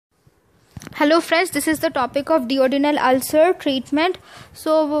Hello friends, this is the topic of duodenal ulcer treatment.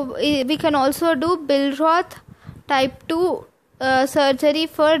 So we can also do Bilroth type 2 surgery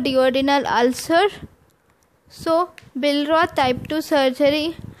for duodenal ulcer. So Bilroth type 2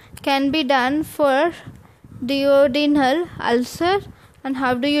 surgery can be done for duodenal ulcer. And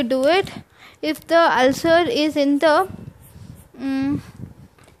how do you do it? If the ulcer is in the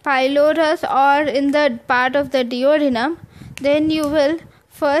pylorus or in the part of the duodenum, then you will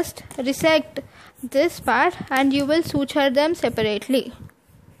first resect this part and you will suture them separately,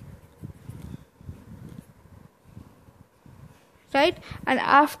 right? And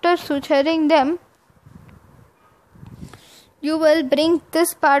after suturing them, you will bring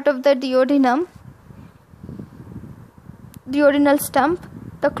this part of the duodenal stump.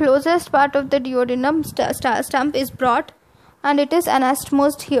 The closest part of the duodenum stump is brought and it is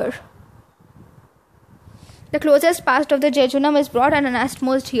anastomosed here. The closest part of the jejunum is brought and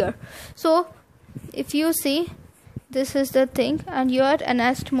anastomosed here. So if you see, this is the thing, and you are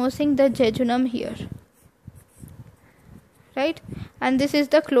anastomosing the jejunum here, right? And this is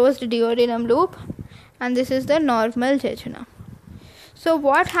the closed duodenum loop, and this is the normal jejunum. So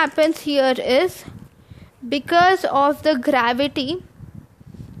what happens here is, because of the gravity,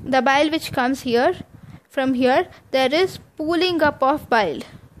 the bile which comes here, from here, there is pooling up of bile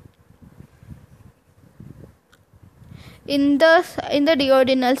in the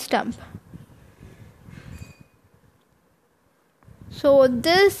duodenal stump. So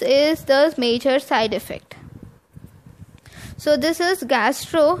this is the major side effect. So this is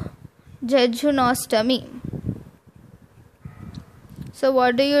gastrojejunostomy. So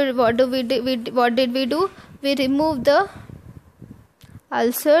what did we do? We remove the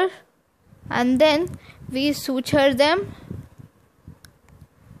ulcer and then we suture them,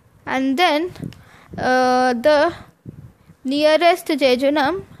 and then the nearest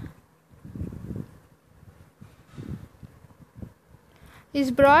jejunum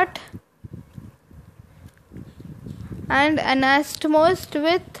is brought and anastomosed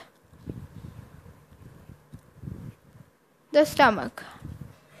with the stomach.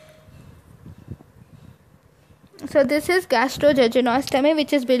 So this is gastrojejunostomy,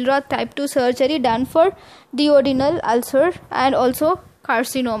 which is Bilroth type 2 surgery done for duodenal ulcer and also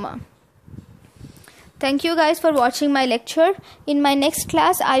carcinoma. Thank you guys for watching my lecture. In my next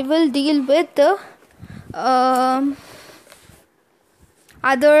class, I will deal with the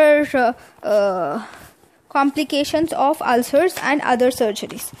other complications of ulcers and other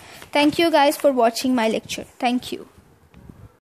surgeries. Thank you guys for watching my lecture. Thank you.